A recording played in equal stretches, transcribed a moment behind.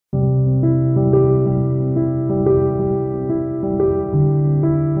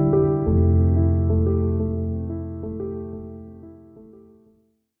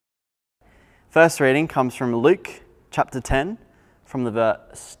First reading comes from Luke chapter 10 from the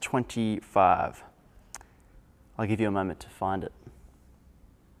verse 25. I'll give you a moment to find it.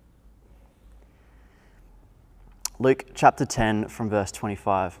 Luke chapter 10 from verse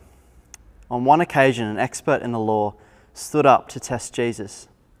 25. On one occasion, an expert in the law stood up to test Jesus.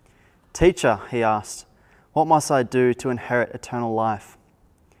 "Teacher," he asked, "what must I do to inherit eternal life?"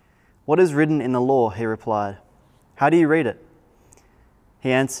 "What is written in the law?" he replied. "How do you read it?"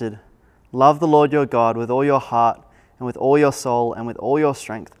 He answered, "Love the Lord your God with all your heart and with all your soul and with all your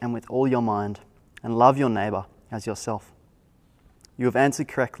strength and with all your mind, and love your neighbor as yourself." "You have answered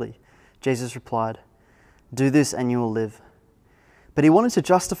correctly," Jesus replied. "Do this and you will live." But he wanted to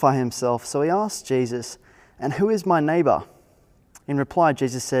justify himself, so he asked Jesus, "And who is my neighbor?" In reply,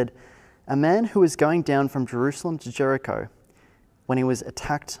 Jesus said, "A man who was going down from Jerusalem to Jericho when he was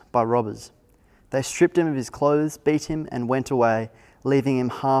attacked by robbers. They stripped him of his clothes, beat him, and went away, leaving him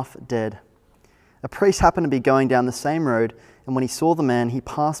half dead. A priest happened to be going down the same road, and when he saw the man, he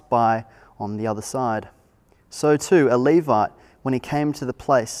passed by on the other side. So too, a Levite, when he came to the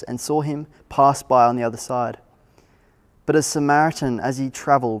place and saw him, passed by on the other side. But a Samaritan, as he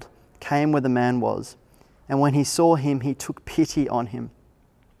travelled, came where the man was, and when he saw him, he took pity on him.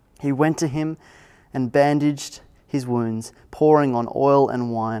 He went to him and bandaged his wounds, pouring on oil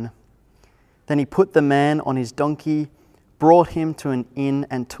and wine. Then he put the man on his donkey, brought him to an inn,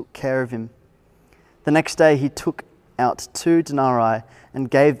 and took care of him. The next day he took out 2 denarii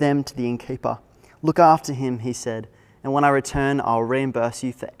and gave them to the innkeeper. 'Look after him,' he said, 'and when I return, I'll reimburse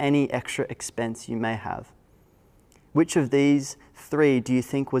you for any extra expense you may have.' Which of these 3 do you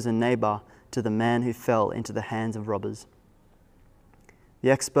think was a neighbor to the man who fell into the hands of robbers?" The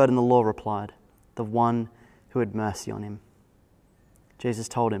expert in the law replied, "The one who had mercy on him." Jesus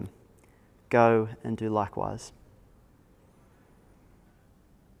told him, "Go and do likewise."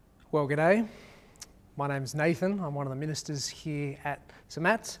 Well, g'day. My name's Nathan. I'm one of the ministers here at St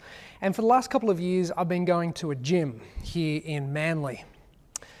Matt's. And for the last couple of years, I've been going to a gym here in Manly.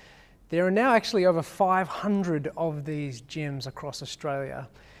 There are now actually over 500 of these gyms across Australia.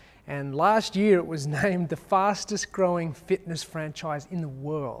 And last year it was named the fastest growing fitness franchise in the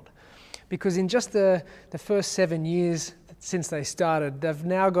world. Because in just the first 7 years since they started, they've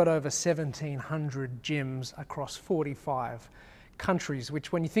now got over 1,700 gyms across 45 countries,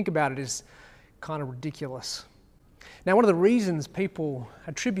 which when you think about it is kind of ridiculous. Now, one of the reasons people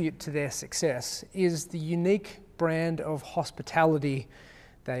attribute to their success is the unique brand of hospitality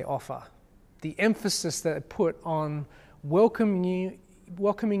they offer. The emphasis that they put on welcoming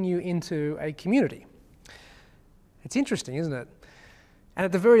you into a community. It's interesting, isn't it? And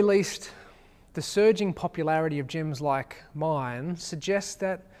at the very least, the surging popularity of gyms like mine suggests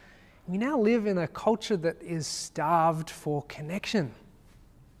that we now live in a culture that is starved for connection.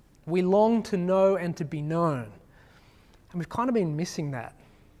 We long to know and to be known. And we've kind of been missing that.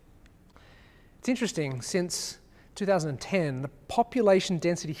 It's interesting, since 2010, the population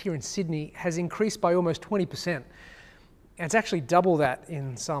density here in Sydney has increased by almost 20%. And it's actually double that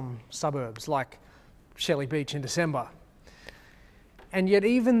in some suburbs, like Shelley Beach in December. And yet,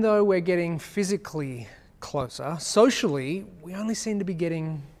 even though we're getting physically closer, socially, we only seem to be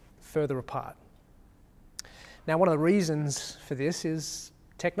getting further apart. Now, one of the reasons for this is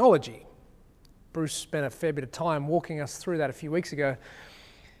technology. Bruce spent a fair bit of time walking us through that a few weeks ago.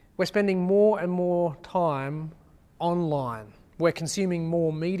 We're spending more and more time online. We're consuming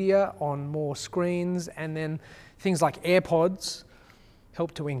more media on more screens, and then things like AirPods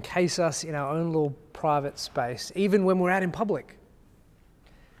help to encase us in our own little private space, even when we're out in public.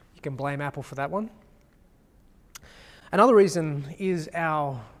 You can blame Apple for that one. Another reason is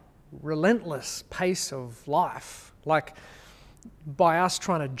our relentless pace of life. Like, by us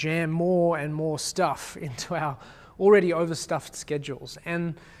trying to jam more and more stuff into our already overstuffed schedules,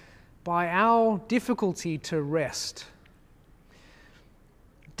 and by our difficulty to rest.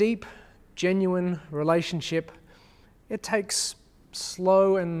 Deep, genuine relationship, it takes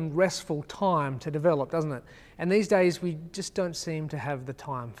slow and restful time to develop, doesn't it? And these days we just don't seem to have the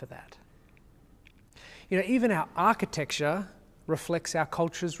time for that. You know, even our architecture reflects our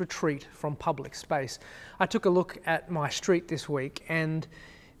culture's retreat from public space. I took a look at my street this week, and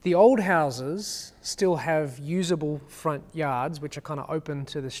the old houses still have usable front yards, which are kind of open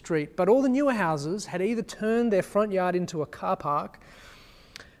to the street, but all the newer houses had either turned their front yard into a car park,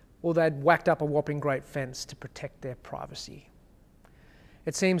 or they'd whacked up a whopping great fence to protect their privacy.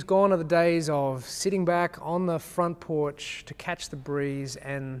 It seems gone are the days of sitting back on the front porch to catch the breeze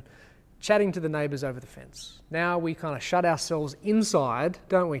and chatting to the neighbours over the fence. Now we kind of shut ourselves inside,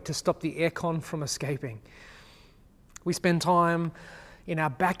 don't we, to stop the aircon from escaping. We spend time in our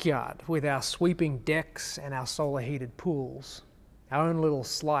backyard with our sweeping decks and our solar heated pools, our own little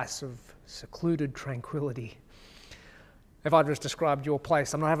slice of secluded tranquility. If I just described your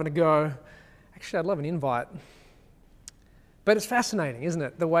place, I'm not having a go. Actually, I'd love an invite. But it's fascinating, isn't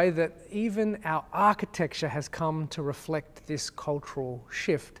it? The way that even our architecture has come to reflect this cultural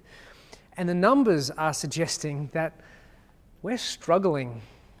shift. And the numbers are suggesting that we're struggling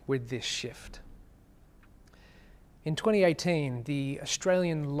with this shift. In 2018, the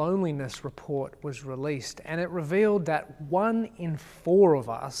Australian Loneliness Report was released, and it revealed that 1 in 4 of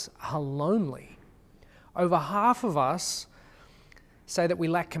us are lonely. Over half of us say that we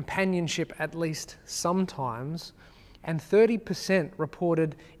lack companionship at least sometimes, and 30%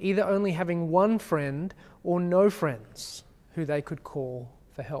 reported either only having one friend or no friends who they could call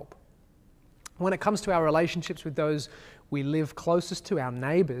for help. When it comes to our relationships with those we live closest to, our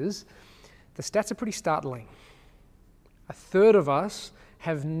neighbours, the stats are pretty startling. 1/3 of us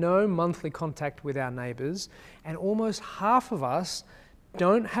have no monthly contact with our neighbours, and almost half of us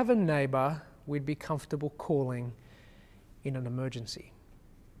don't have a neighbour we'd be comfortable calling in an emergency.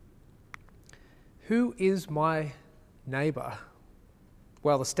 Who is my neighbour?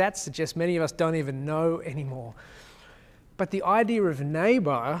 Well, the stats suggest many of us don't even know anymore. But the idea of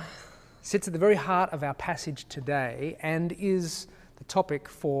neighbour sits at the very heart of our passage today and is the topic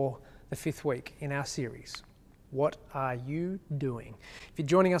for the 5th week in our series. What are you doing? If you're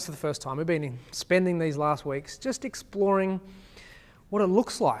joining us for the first time, we've been spending these last weeks just exploring what it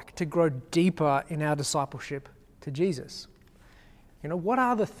looks like to grow deeper in our discipleship to Jesus. What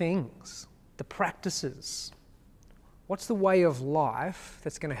are the things, the practices? What's the way of life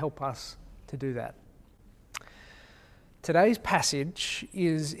that's going to help us to do that? Today's passage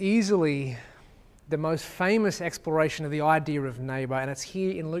is easily the most famous exploration of the idea of neighbour, and it's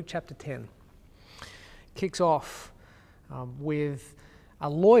here in Luke chapter 10. Kicks off with a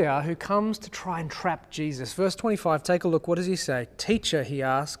lawyer who comes to try and trap Jesus. Verse 25, take a look. What does he say? "Teacher," he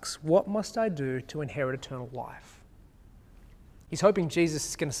asks, "what must I do to inherit eternal life?" He's hoping Jesus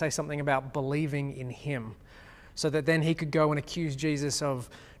is going to say something about believing in him, so that then he could go and accuse Jesus of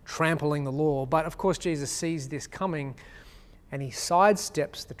trampling the law. But of course, Jesus sees this coming and he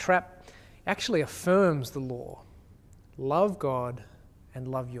sidesteps the trap, actually affirms the law. Love God and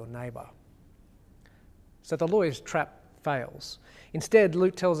love your neighbour. So the lawyer's trap fails. Instead,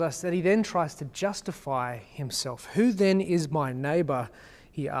 Luke tells us that he then tries to justify himself. Who then is my neighbour?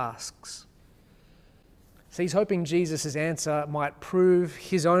 He asks. So he's hoping Jesus' answer might prove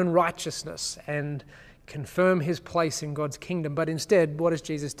his own righteousness and confirm his place in God's kingdom. But instead, what does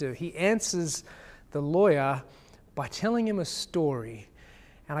Jesus do? He answers the lawyer by telling him a story.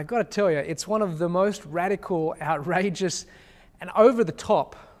 And I've got to tell you, it's one of the most radical, outrageous, and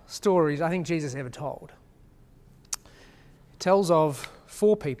over-the-top stories I think Jesus ever told. Tells of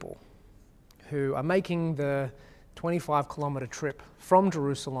 4 people who are making the 25-kilometre trip from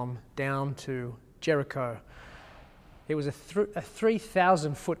Jerusalem down to Jericho. It was a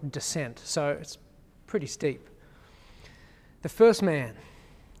 3,000-foot descent, so it's pretty steep. The first man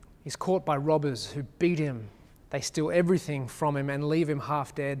is caught by robbers who beat him. They steal everything from him and leave him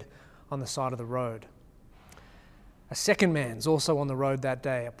half dead on the side of the road. A second man's also on the road that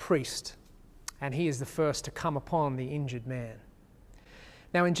day, a priest, and he is the first to come upon the injured man.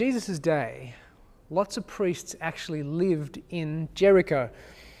 Now, in Jesus' day, lots of priests actually lived in Jericho.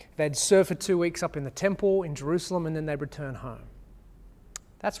 They'd serve for 2 weeks up in the temple in Jerusalem, and then they'd return home.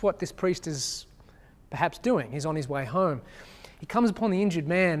 That's what this priest is perhaps doing. He's on his way home. He comes upon the injured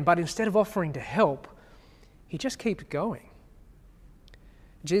man, but instead of offering to help, he just keeps going.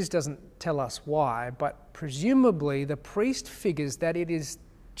 Jesus doesn't tell us why, but presumably the priest figures that it is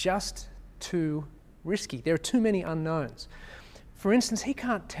just too risky. There are too many unknowns. For instance, he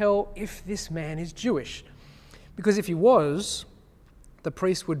can't tell if this man is Jewish, because if he was, the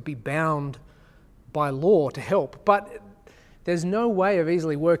priest would be bound by law to help. But there's no way of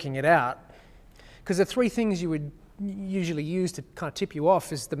easily working it out, because the 3 things you would usually use to kind of tip you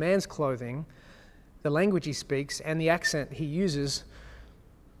off is the man's clothing, the language he speaks, and the accent he uses,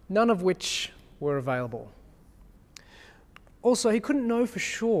 none of which were available. Also, he couldn't know for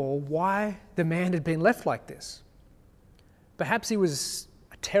sure why the man had been left like this. Perhaps he was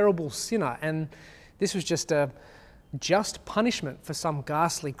a terrible sinner, and this was just a just punishment for some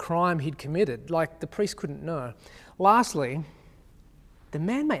ghastly crime he'd committed, like the priest couldn't know. Lastly, the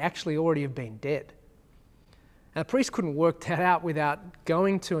man may actually already have been dead. And the priest couldn't work that out without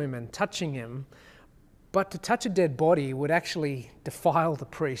going to him and touching him, but to touch a dead body would actually defile the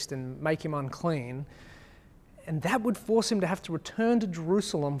priest and make him unclean, and that would force him to have to return to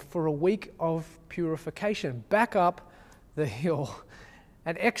Jerusalem for a week of purification, back up the hill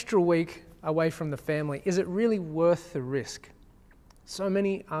An extra week away from the family, is it really worth the risk? So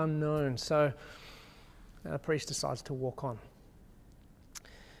many unknowns. So the priest decides to walk on.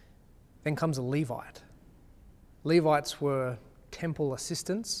 Then comes a Levite. Levites were temple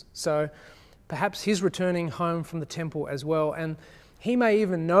assistants, so perhaps he's returning home from the temple as well, and he may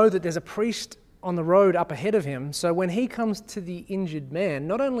even know that there's a priest on the road up ahead of him. So when he comes to the injured man,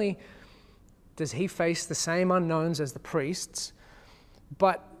 not only does he face the same unknowns as the priests,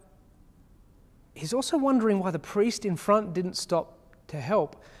 but he's also wondering why the priest in front didn't stop to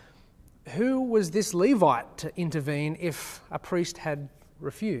help. Who was this Levite to intervene if a priest had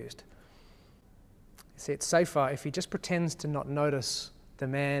refused? See, it's safer if he just pretends to not notice the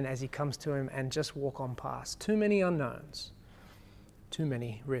man as he comes to him and just walk on past. Too many unknowns, too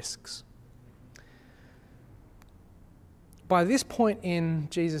many risks. By this point in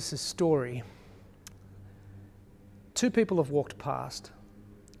Jesus' story, two people have walked past.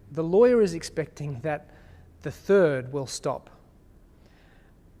 The lawyer is expecting that the third will stop.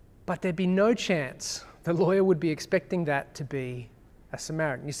 But there'd be no chance the lawyer would be expecting that to be a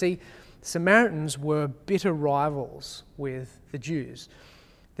Samaritan. You see, Samaritans were bitter rivals with the Jews.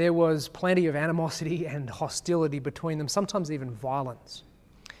 There was plenty of animosity and hostility between them, sometimes even violence.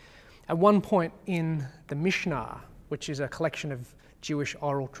 At one point in the Mishnah, which is a collection of Jewish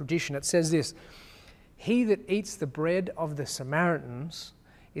oral tradition, it says this: "He that eats the bread of the Samaritans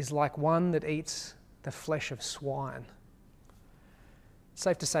is like one that eats the flesh of swine."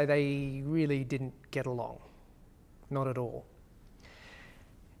 Safe to say they really didn't get along. Not at all.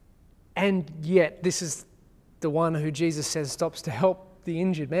 And yet, this is the one who Jesus says stops to help the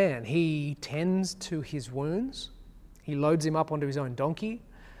injured man. He tends to his wounds. He loads him up onto his own donkey,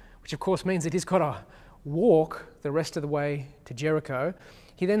 which of course means that he's got to walk the rest of the way to Jericho.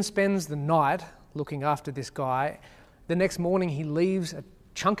 He then spends the night looking after this guy. The next morning he leaves a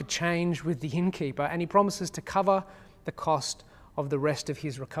chunk of change with the innkeeper, and he promises to cover the cost of the rest of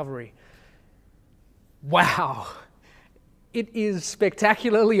his recovery. Wow! It is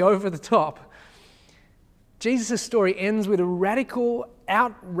spectacularly over the top. Jesus' story ends with a radical,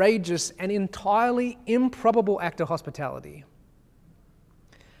 outrageous, and entirely improbable act of hospitality.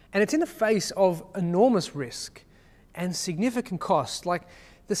 And it's in the face of enormous risk and significant cost. Like,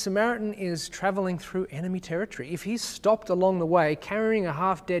 the Samaritan is travelling through enemy territory. If he's stopped along the way carrying a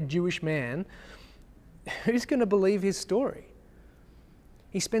half-dead Jewish man, who's going to believe his story?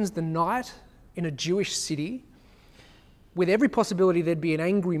 He spends the night in a Jewish city with every possibility there'd be an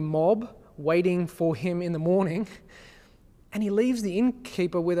angry mob waiting for him in the morning, and he leaves the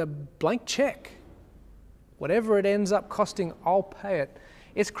innkeeper with a blank check. Whatever it ends up costing, I'll pay it.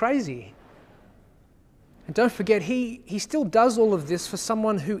 It's crazy. And don't forget, he still does all of this for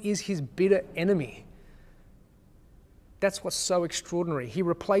someone who is his bitter enemy. That's what's so extraordinary. He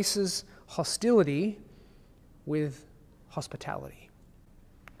replaces hostility with hospitality.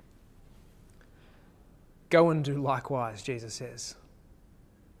 Go and do likewise, Jesus says.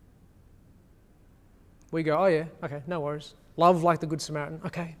 We go, oh yeah, okay, no worries. Love like the Good Samaritan.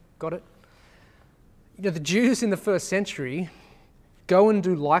 Okay, got it. You know, the Jews in the first century, go and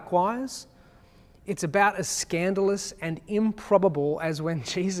do likewise, it's about as scandalous and improbable as when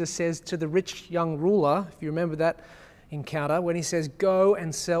Jesus says to the rich young ruler, if you remember that encounter, when he says, go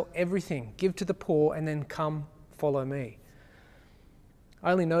and sell everything, give to the poor, and then come follow me.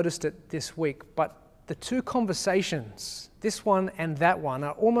 I only noticed it this week, but the two conversations, this one and that one,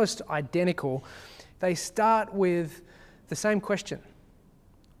 are almost identical. They start with the same question: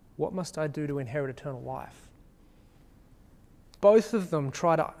 what must I do to inherit eternal life? Both of them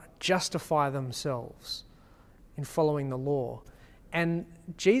try to justify themselves in following the law. And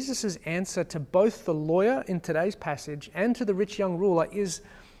Jesus' answer to both the lawyer in today's passage and to the rich young ruler is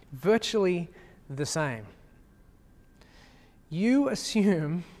virtually the same. You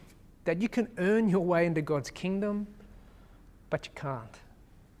assume that you can earn your way into God's kingdom, but you can't,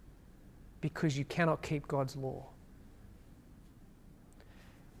 because you cannot keep God's law.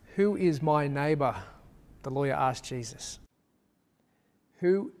 Who is my neighbour? The lawyer asked Jesus.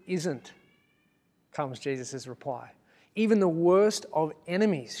 Who isn't? Comes Jesus' reply. Even the worst of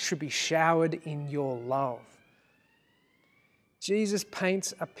enemies should be showered in your love. Jesus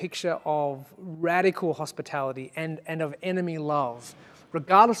paints a picture of radical hospitality and of enemy love,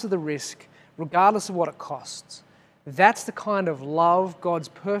 regardless of the risk, regardless of what it costs. That's the kind of love God's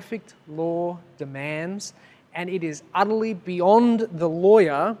perfect law demands, and it is utterly beyond the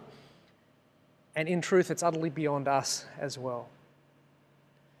lawyer, and in truth, it's utterly beyond us as well.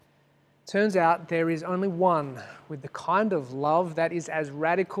 Turns out there is only one with the kind of love that is as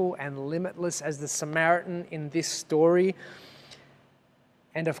radical and limitless as the Samaritan in this story.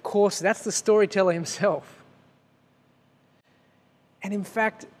 And of course, that's the storyteller himself. And in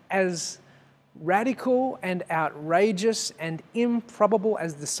fact, as radical and outrageous and improbable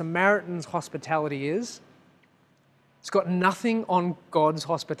as the Samaritan's hospitality is, it's got nothing on God's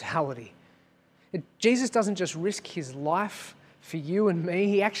hospitality. Jesus doesn't just risk his life for you and me,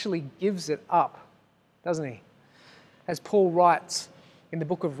 he actually gives it up, doesn't he? As Paul writes in the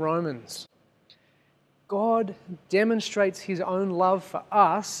book of Romans, God demonstrates his own love for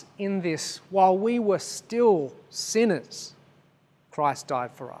us in this: while we were still sinners, Christ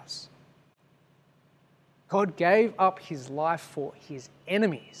died for us. God gave up his life for his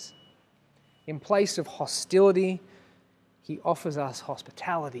enemies. In place of hostility, he offers us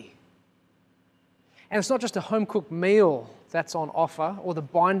hospitality. And it's not just a home-cooked meal that's on offer, or the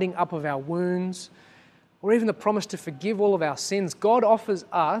binding up of our wounds, or even the promise to forgive all of our sins. God offers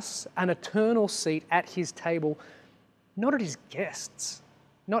us an eternal seat at his table, not as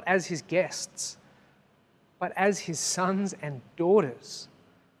his guests, but as his sons and daughters.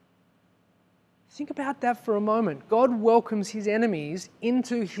 Think about that for a moment. God welcomes his enemies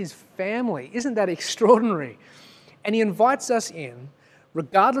into his family. Isn't that extraordinary? And he invites us in,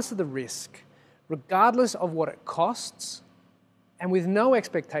 regardless of the risk, regardless of what it costs, and with no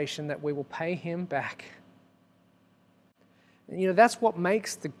expectation that we will pay him back. And that's what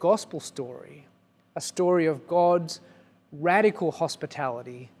makes the gospel story a story of God's radical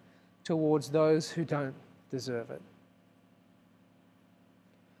hospitality towards those who don't deserve it.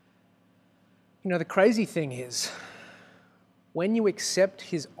 The crazy thing is, when you accept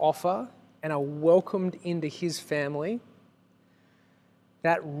his offer and are welcomed into his family,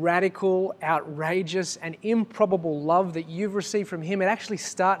 that radical, outrageous, and improbable love that you've received from him, it actually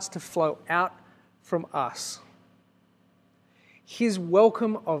starts to flow out from us. His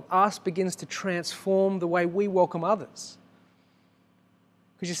welcome of us begins to transform the way we welcome others.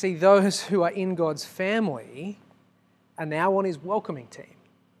 Because you see, those who are in God's family are now on his welcoming team.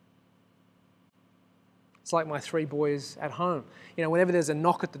 It's like my 3 boys at home. Whenever there's a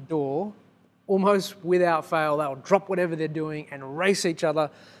knock at the door, almost without fail, they'll drop whatever they're doing and race each other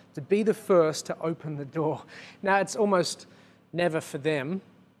to be the first to open the door. Now, it's almost never for them,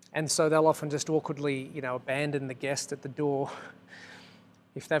 and so they'll often just awkwardly, abandon the guest at the door.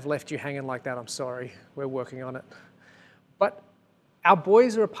 If they've left you hanging like that, I'm sorry. We're working on it. But our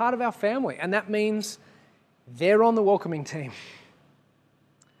boys are a part of our family, and that means they're on the welcoming team.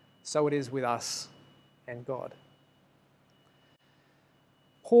 So it is with us and God.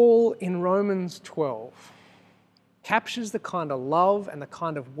 Paul in Romans 12 captures the kind of love and the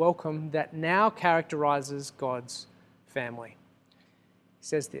kind of welcome that now characterizes God's family. He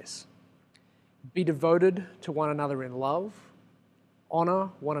says this: "Be devoted to one another in love, honor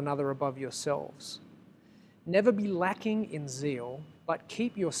one another above yourselves. Never be lacking in zeal, but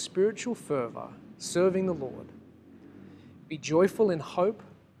keep your spiritual fervor serving the Lord. Be joyful in hope,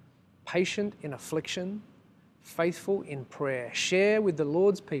 patient in affliction, faithful in prayer. Share with the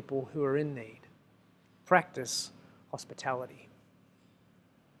Lord's people who are in need. Practice hospitality."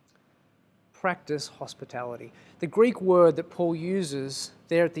 Practice hospitality. The Greek word that Paul uses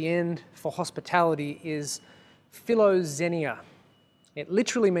there at the end for hospitality is philoxenia. It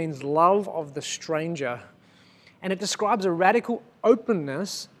literally means love of the stranger, and it describes a radical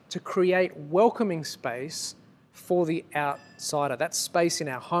openness to create welcoming space for the outsider. That's space in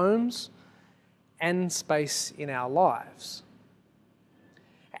our homes and space in our lives.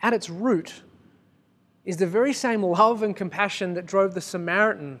 At its root is the very same love and compassion that drove the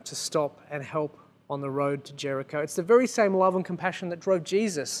Samaritan to stop and help on the road to Jericho. It's the very same love and compassion that drove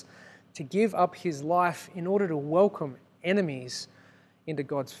Jesus to give up his life in order to welcome enemies into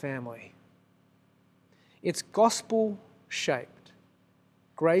God's family. It's gospel-shaped,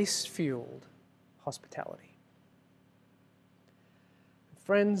 grace-fueled hospitality.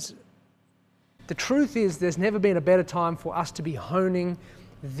 Friends, the truth is there's never been a better time for us to be honing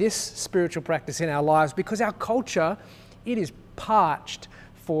this spiritual practice in our lives, because our culture, it is parched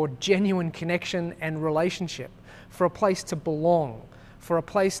for genuine connection and relationship, for a place to belong, for a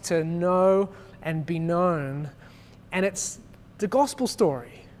place to know and be known. And it's the gospel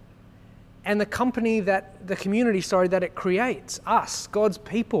story and the community that it creates, us, God's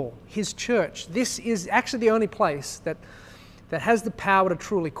people, his church. This is actually the only place that has the power to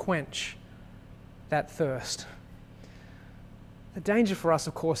truly quench that thirst. The danger for us,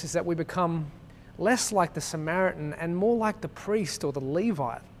 of course, is that we become less like the Samaritan and more like the priest or the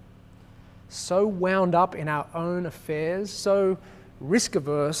Levite, so wound up in our own affairs, so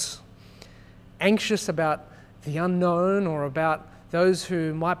risk-averse, anxious about the unknown or about those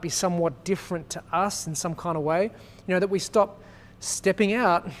who might be somewhat different to us in some kind of way, that we stop stepping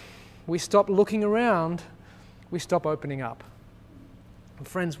out, we stop looking around, we stop opening up. And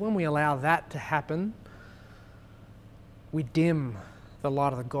friends, when we allow that to happen, we dim the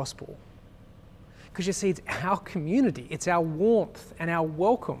light of the gospel. Because you see, it's our community, it's our warmth and our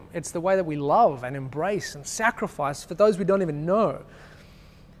welcome. It's the way that we love and embrace and sacrifice for those we don't even know.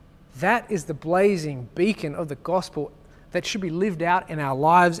 That is the blazing beacon of the gospel that should be lived out in our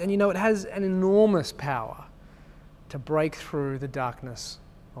lives. And you know, it has an enormous power to break through the darkness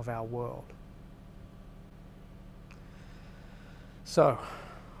of our world. So,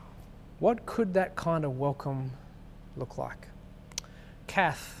 what could that kind of welcome look like?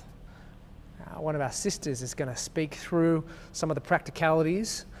 Kath, one of our sisters, is going to speak through some of the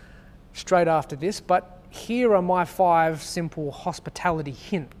practicalities straight after this, but here are my 5 simple hospitality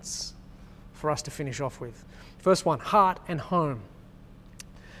hints for us to finish off with. First one, heart and home.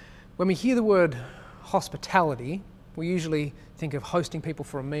 When we hear the word hospitality, we usually think of hosting people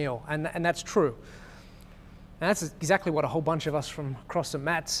for a meal, and that's true. And that's exactly what a whole bunch of us from across St.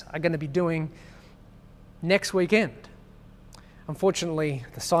 Matt's are going to be doing next weekend. Unfortunately,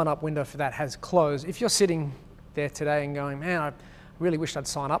 the sign-up window for that has closed. If you're sitting there today and going, man, I really wish I'd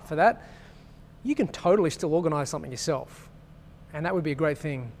sign up for that, you can totally still organise something yourself. And that would be a great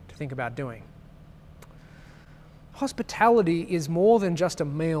thing to think about doing. Hospitality is more than just a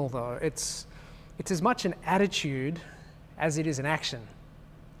meal, though. It's as much an attitude as it is an action.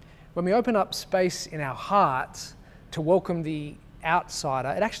 When we open up space in our hearts to welcome the outsider,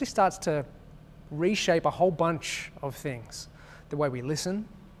 it actually starts to reshape a whole bunch of things. The way we listen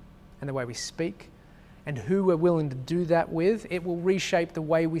and the way we speak and who we're willing to do that with. It will reshape the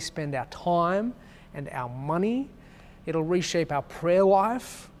way we spend our time and our money. It'll reshape our prayer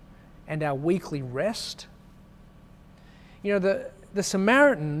life and our weekly rest. You know, the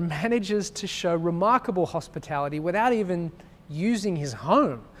Samaritan manages to show remarkable hospitality without even using his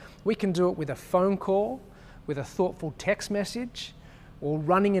home. We can do it with a phone call, with a thoughtful text message, or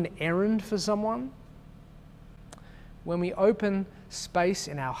running an errand for someone. When we open space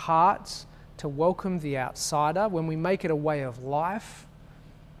in our hearts to welcome the outsider, when we make it a way of life,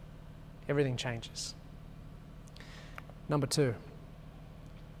 everything changes. Number 2,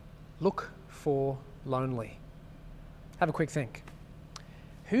 look for lonely. Have a quick think.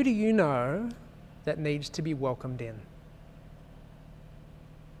 Who do you know that needs to be welcomed in?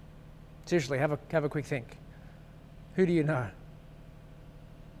 Seriously, have a quick think. Who do you know?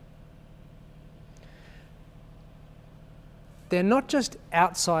 They're not just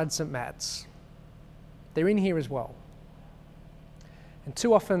outside St. Matt's, they're in here as well. And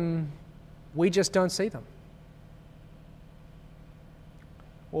too often, we just don't see them.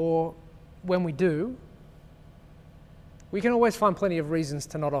 Or when we do, we can always find plenty of reasons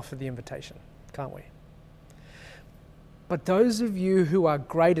to not offer the invitation, can't we? But those of you who are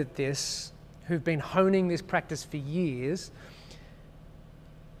great at this, who've been honing this practice for years,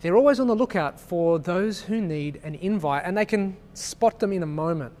 they're always on the lookout for those who need an invite, and they can spot them in a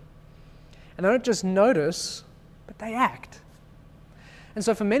moment. And they don't just notice, but they act. And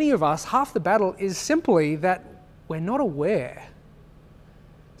so for many of us, half the battle is simply that we're not aware.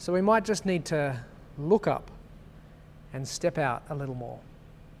 So we might just need to look up and step out a little more.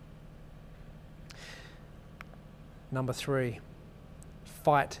 Number 3,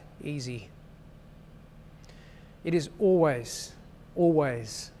 fight easy. It is always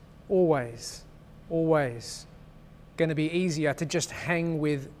going to be easier to just hang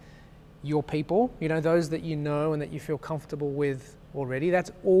with your people, you know, those that you know and that you feel comfortable with already.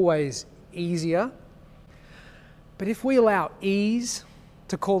 That's always easier. But if we allow ease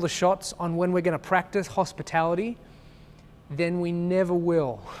to call the shots on when we're going to practice hospitality, then we never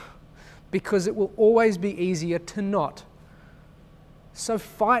will, because it will always be easier to not. So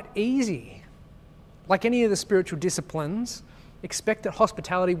fight easy. Like any of the spiritual disciplines, expect that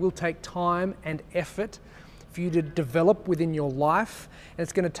hospitality will take time and effort for you to develop within your life, and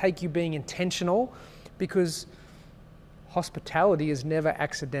it's going to take you being intentional, because hospitality is never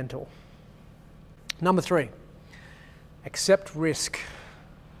accidental. Number 3, accept risk.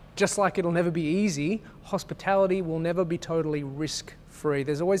 Just like it'll never be easy, hospitality will never be totally risk-free.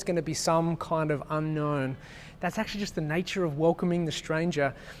 There's always going to be some kind of unknown. That's actually just the nature of welcoming the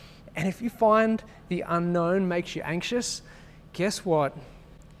stranger. And if you find the unknown makes you anxious, guess what?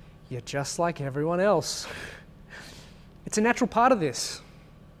 You're just like everyone else. It's a natural part of this.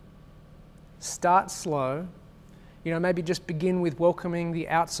 Start slow. You know, maybe just begin with welcoming the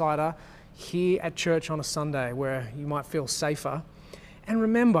outsider here at church on a Sunday where you might feel safer. And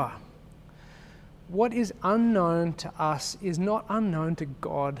remember, what is unknown to us is not unknown to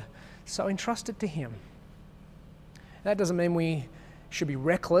God, so entrust it to Him. That doesn't mean we should be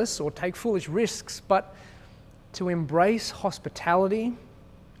reckless or take foolish risks, but to embrace hospitality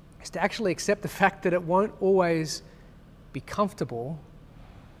is to actually accept the fact that it won't always be comfortable,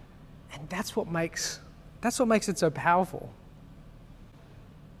 and that's what makes it so powerful.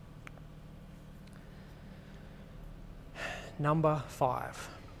 Number 5,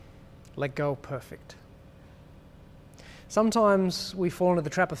 let go of perfect. Sometimes we fall into the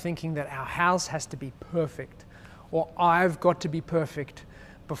trap of thinking that our house has to be perfect, or I've got to be perfect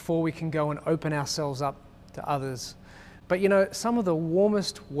before we can go and open ourselves up to others. But you know, some of the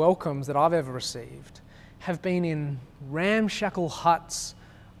warmest welcomes that I've ever received have been in ramshackle huts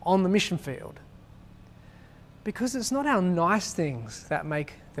on the mission field. Because it's not our nice things that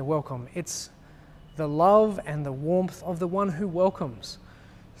make the welcome, it's the love and the warmth of the one who welcomes.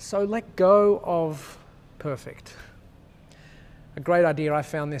 So let go of perfect. A great idea I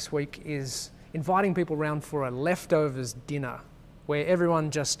found this week is inviting people around for a leftovers dinner where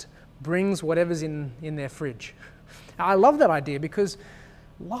everyone just brings whatever's in their fridge. Now, I love that idea because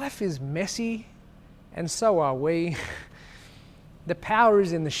life is messy and so are we. The power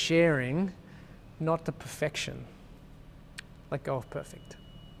is in the sharing, not the perfection. Let go of perfect.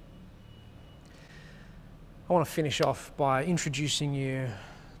 I want to finish off by introducing you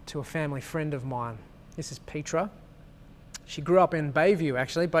to a family friend of mine. This is Petra. She grew up in Bayview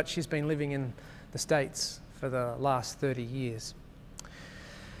actually, but she's been living in the States for the last 30 years.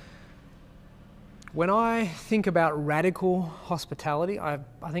 When I think about radical hospitality, I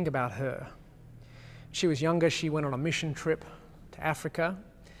think about her. She was younger, she went on a mission trip to Africa,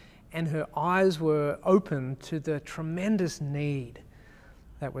 and her eyes were open to the tremendous need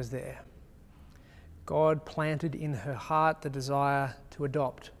that was there. God planted in her heart the desire to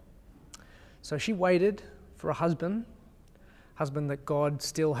adopt. So she waited for a husband that God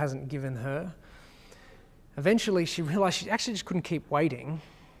still hasn't given her. Eventually she realized she actually just couldn't keep waiting,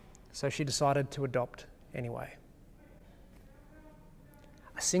 so she decided to adopt anyway.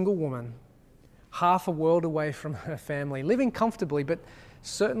 A single woman, half a world away from her family, living comfortably but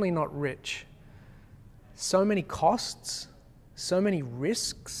certainly not rich. So many costs, so many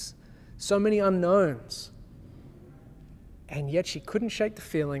risks, so many unknowns. And yet she couldn't shake the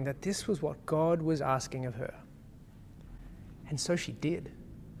feeling that this was what God was asking of her. And so she did.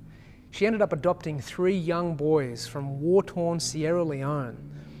 She ended up adopting 3 young boys from war-torn Sierra Leone.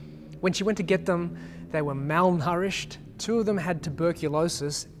 When she went to get them, they were malnourished, 2 of them had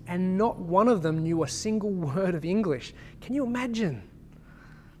tuberculosis, and not one of them knew a single word of English. Can you imagine?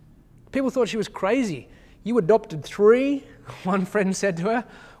 People thought she was crazy. You adopted 3? One friend said to her,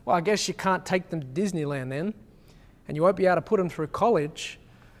 well, I guess you can't take them to Disneyland then, and you won't be able to put them through college.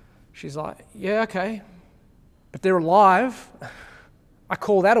 She's like, yeah, okay, but they're alive. I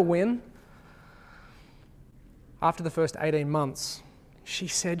call that a win. After the first 18 months, she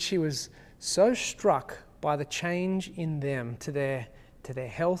said she was so struck by the change in them, to their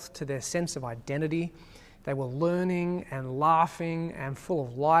health, to their sense of identity. They were learning and laughing and full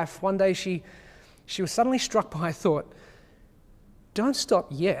of life. One day she was suddenly struck by a thought, don't stop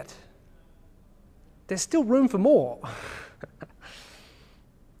yet. There's still room for more.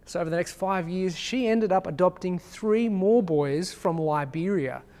 So over the next 5 years, she ended up adopting 3 more boys from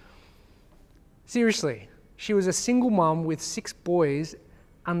Liberia. Seriously, she was a single mum with 6 boys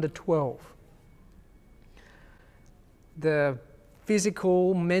under 12. The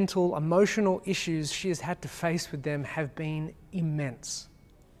physical, mental, emotional issues she has had to face with them have been immense.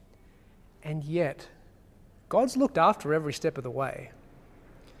 And yet, God's looked after her every step of the way.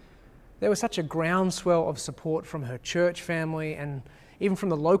 There was such a groundswell of support from her church family and even from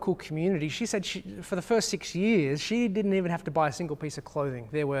the local community. She said for the first 6 years, she didn't even have to buy a single piece of clothing.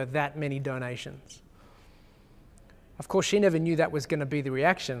 There were that many donations. Of course, she never knew that was going to be the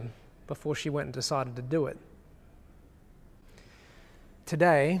reaction before she went and decided to do it.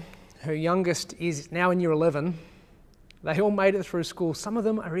 Today, her youngest is now in year 11. They all made it through school. Some of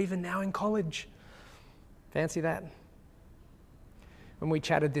them are even now in college. Fancy that. When we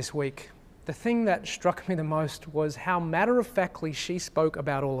chatted this week, the thing that struck me the most was how matter-of-factly she spoke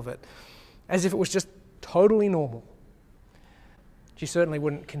about all of it, as if it was just totally normal. She certainly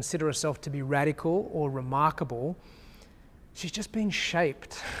wouldn't consider herself to be radical or remarkable. She's just been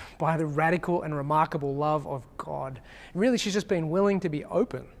shaped by the radical and remarkable love of God. And really, she's just been willing to be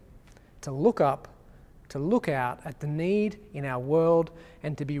open, to look up, to look out at the need in our world,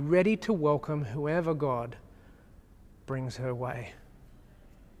 and to be ready to welcome whoever God brings her way.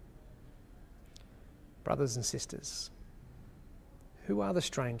 Brothers and sisters, who are the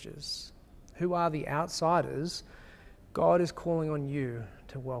strangers? Who are the outsiders God is calling on you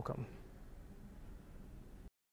to welcome?